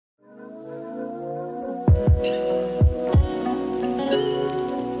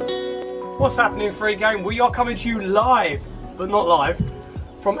What's happening, Free Game? We are coming to you live, but not live,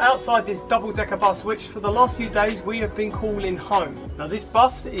 from outside this double-decker bus, which for the last few days we have been calling home. Now this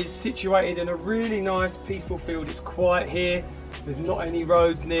bus is situated in a really nice, peaceful field. It's quiet here. There's not any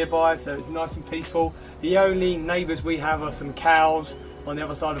roads nearby, so it's nice and peaceful. The only neighbours we have are some cows on the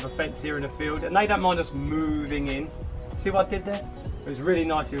other side of a fence here in the field, and they don't mind us moving in. See what I did there? It was really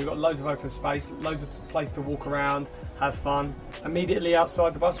nice here. We've got loads of open space, loads of place to walk around, have fun. Immediately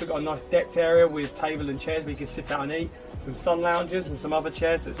outside the bus we've got a nice decked area with table and chairs where you can sit out and eat, some sun lounges and some other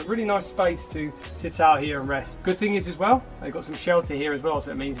chairs, so it's a really nice space to sit out here and rest. Good thing is as well, they've got some shelter here as well,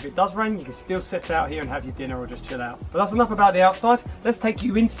 so it means if it does rain you can still sit out here and have your dinner or just chill out. But that's enough about the outside. Let's take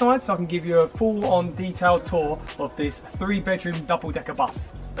you inside so I can give you a full-on detailed tour of this 3-bedroom double-decker bus.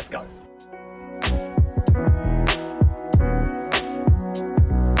 Let's go.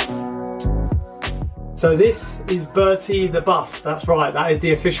 So this is Bertie the bus. That's right, that is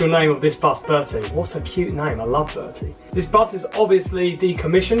the official name of this bus, Bertie. What a cute name, I love Bertie. This bus is obviously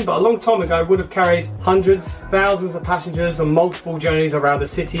decommissioned, but a long time ago it would have carried hundreds, thousands of passengers on multiple journeys around the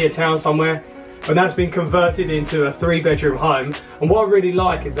city or town somewhere. But now it's been converted into a 3-bedroom home. And what I really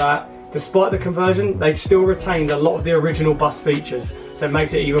like is that despite the conversion, they've still retained a lot of the original bus features, so it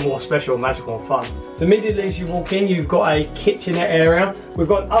makes it even more special, magical and fun. So immediately as you walk in, you've got a kitchenette area. We've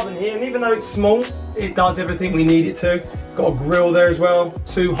got an oven here, and even though it's small, it does everything we need it to. Got a grill there as well,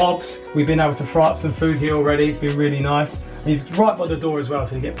 2 hobs. We've been able to fry up some food here already, it's been really nice. And it's right by the door as well,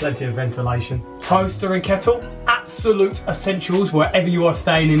 so you get plenty of ventilation. Toaster and kettle, absolute essentials wherever you are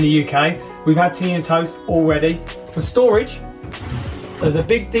staying in the UK. We've had tea and toast already. For storage, there's a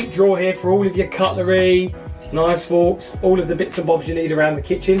big deep drawer here for all of your cutlery, knives, forks, all of the bits and bobs you need around the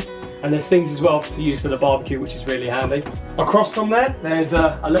kitchen. And there's things as well to use for the barbecue, which is really handy. Across from there, there's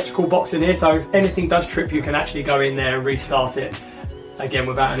an electrical box in here, so if anything does trip, you can actually go in there and restart it, again,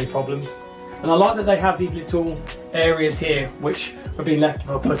 without any problems. And I like that they have these little areas here which have been left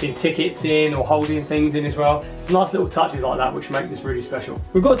for putting tickets in or holding things in as well. So it's nice little touches like that which make this really special.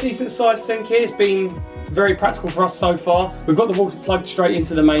 We've got a decent sized sink here. It's been very practical for us so far. We've got the water plugged straight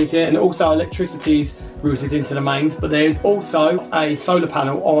into the mains here, and also electricity's routed into the mains, but there's also a solar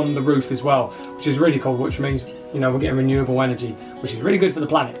panel on the roof as well, which is really cool, which means, you know, we're getting renewable energy, which is really good for the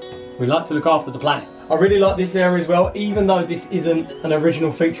planet. We like to look after the planet. I really like this area as well, even though this isn't an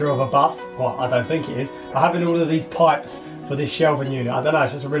original feature of a bus. Well, I don't think it is. But having all of these pipes for this shelving unit, I don't know,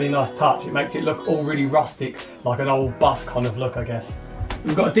 it's just a really nice touch. It makes it look all really rustic, like an old bus kind of look, I guess.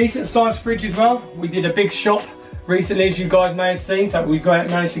 We've got a decent sized fridge as well. We did a big shop recently, as you guys may have seen, so we've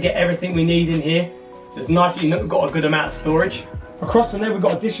managed to get everything we need in here. So it's nice that you've got a good amount of storage. Across from there, we've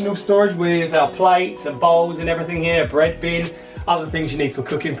got additional storage with our plates and bowls and everything here, a bread bin, other things you need for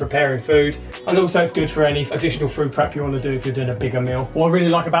cooking, preparing food, and also it's good for any additional food prep you want to do if you're doing a bigger meal. What I really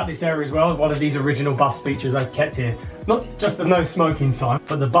like about this area as well is one of these original bus features they've kept here. Not just the no smoking sign,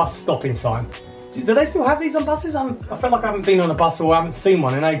 but the bus stopping sign. Do they still have these on buses? I feel like I haven't been on a bus or I haven't seen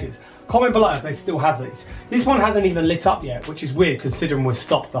one in ages. Comment below if they still have these. This one hasn't even lit up yet, which is weird considering we're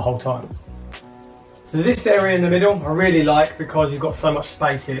stopped the whole time. So this area in the middle I really like because you've got so much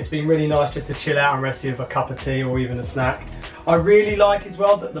space here. It's been really nice just to chill out and rest here with a cup of tea or even a snack. I really like as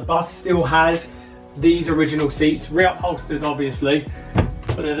well that the bus still has these original seats, reupholstered obviously,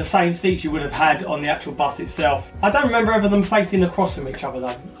 but they're the same seats you would have had on the actual bus itself. I don't remember ever them facing across from each other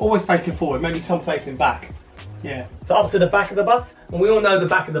though. Always facing forward, maybe some facing back. Yeah. So up to the back of the bus, and we all know the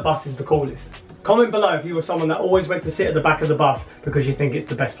back of the bus is the coolest. Comment below if you were someone that always went to sit at the back of the bus because you think it's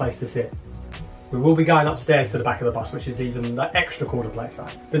the best place to sit. We will be going upstairs to the back of the bus, which is even the extra cooler place.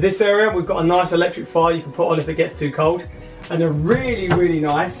 But this area, we've got a nice electric fire you can put on if it gets too cold, and a really, really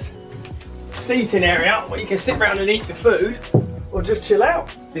nice seating area where you can sit around and eat your food or just chill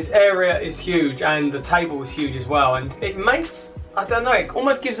out. This area is huge, and the table is huge as well, and it makes, I don't know, it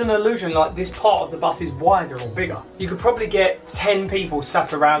almost gives an illusion like this part of the bus is wider or bigger. You could probably get 10 people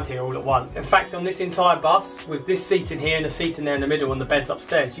sat around here all at once. In fact, on this entire bus, with this seat in here and the seat in there in the middle and the beds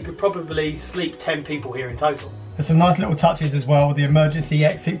upstairs, you could probably sleep 10 people here in total. There's some nice little touches as well. The emergency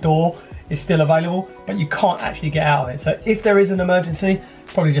exit door is still available, but you can't actually get out of it. So if there is an emergency,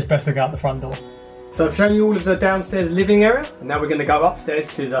 probably just best to go out the front door. So I've shown you all of the downstairs living area, and now we're going to go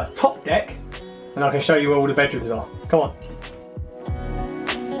upstairs to the top deck, and I can show you where all the bedrooms are. Come on.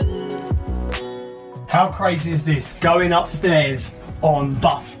 How crazy is this? Going upstairs on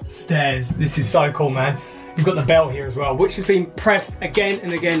bus stairs. This is so cool, man. You've got the bell here as well, which has been pressed again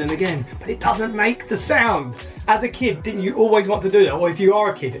and again and again, but it doesn't make the sound. As a kid, didn't you always want to do that? Or if you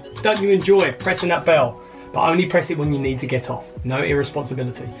are a kid, don't you enjoy pressing that bell? But only press it when you need to get off. No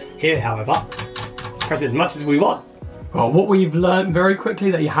irresponsibility. Here, however, press it as much as we want. Well, what we've learned very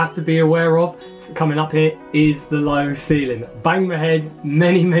quickly that you have to be aware of coming up here is the low ceiling. Banged my head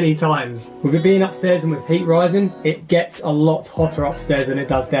many times. With it being upstairs and with heat rising, it gets a lot hotter upstairs than it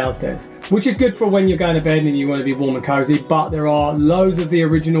does downstairs, which is good for when you're going to bed and you want to be warm and cozy, but there are loads of the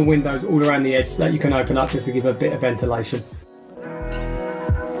original windows all around the edge that you can open up just to give a bit of ventilation.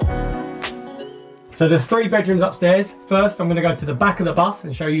 So there's 3 bedrooms upstairs. First, I'm going to go to the back of the bus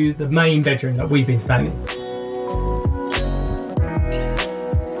and show you the main bedroom that we've been staying in.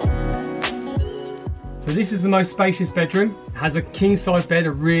 So this is the most spacious bedroom. It has a king size bed,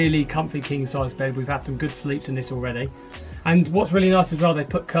 a really comfy king size bed. We've had some good sleeps in this already. And what's really nice as well, they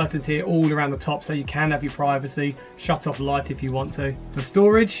put curtains here all around the top so you can have your privacy, shut off light if you want to. For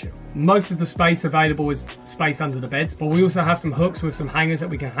storage, most of the space available is space under the beds, but we also have some hooks with some hangers that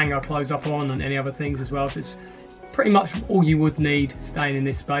we can hang our clothes up on and any other things as well. So it's pretty much all you would need staying in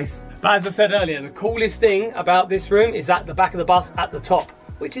this space. But as I said earlier, the coolest thing about this room is at the back of the bus at the top,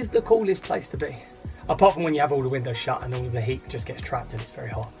 which is the coolest place to be. Apart from when you have all the windows shut and all of the heat just gets trapped and it's very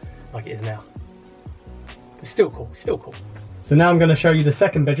hot, like it is now. But still cool, still cool. So now I'm going to show you the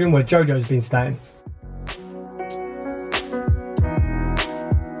second bedroom where Jojo's been staying.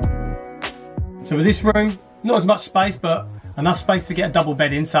 So with this room, not as much space, but enough space to get a double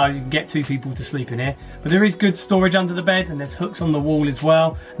bed in so you can get 2 people to sleep in here. But there is good storage under the bed and there's hooks on the wall as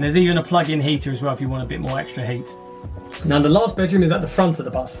well. And there's even a plug-in heater as well if you want a bit more extra heat. Now the last bedroom is at the front of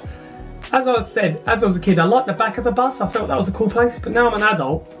the bus. As I said, as I was a kid, I liked the back of the bus. I felt that was a cool place, but now I'm an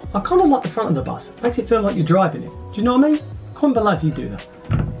adult, I kind of like the front of the bus. It makes it feel like you're driving it. Do you know what I mean? Comment below if you do that.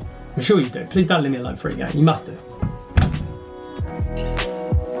 I'm sure you do. Please don't leave me alone for a game. You must do.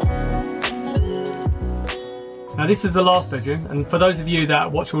 Now this is the last bedroom, and for those of you that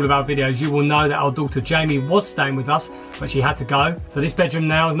watch all of our videos, you will know that our daughter Jamie was staying with us, but she had to go. So this bedroom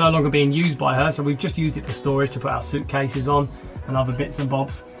now is no longer being used by her, so we've just used it for storage to put our suitcases on and other bits and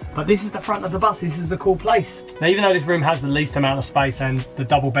bobs. But this is the front of the bus, this is the cool place. Now even though this room has the least amount of space and the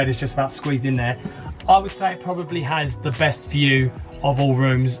double bed is just about squeezed in there, I would say it probably has the best view of all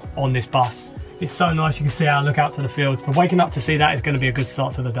rooms on this bus. It's so nice, you can see how I look out to the fields. So waking up to see that is going to be a good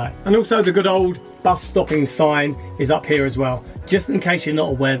start to the day. And also the good old bus stopping sign is up here as well, just in case you're not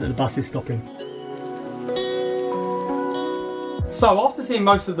aware that the bus is stopping. So after seeing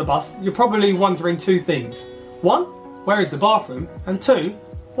most of the bus, you're probably wondering 2 things. 1, where is the bathroom? And 2,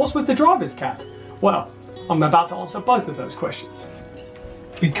 what's with the driver's cab? Well, I'm about to answer both of those questions.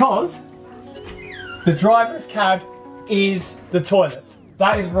 Because the driver's cab is the toilet.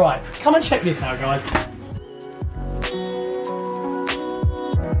 That is right. Come and check this out, guys.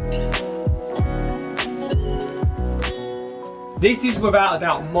 This is without a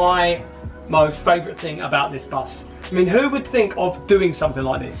doubt my most favourite thing about this bus. I mean, who would think of doing something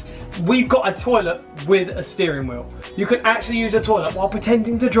like this? We've got a toilet with a steering wheel. You can actually use a toilet while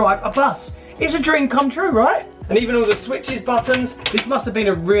pretending to drive a bus. It's a dream come true, right? And even all the switches, buttons, this must have been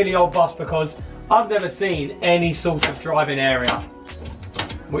a really old bus because I've never seen any sort of driving area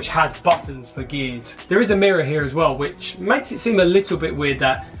which has buttons for gears. There is a mirror here as well, which makes it seem a little bit weird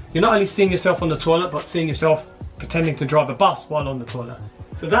that you're not only seeing yourself on the toilet, but seeing yourself pretending to drive a bus while on the toilet.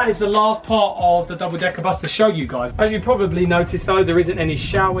 So that is the last part of the double-decker bus to show you guys. As you probably noticed though, there isn't any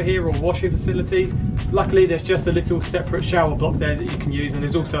shower here or washing facilities. Luckily there's just a little separate shower block there that you can use, and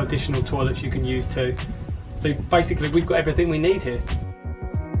there's also additional toilets you can use too. So basically we've got everything we need here.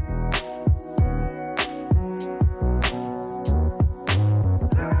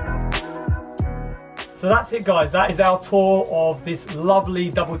 So that's it guys, that is our tour of this lovely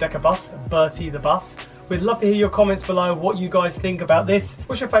double-decker bus, Bertie the bus. We'd love to hear your comments below, what you guys think about this.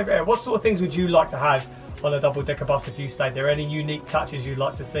 What's your favourite area? What sort of things would you like to have on a double-decker bus if you stayed there? Any unique touches you'd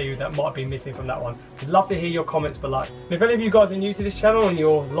like to see that might be missing from that one? We'd love to hear your comments below. And if any of you guys are new to this channel and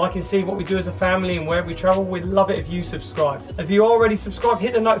you're liking seeing what we do as a family and where we travel, we'd love it if you subscribed. If you're already subscribed,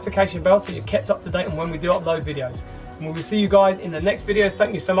 hit the notification bell so you're kept up to date on when we do upload videos. And we will see you guys in the next video.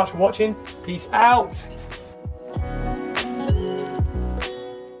 Thank you so much for watching. Peace out.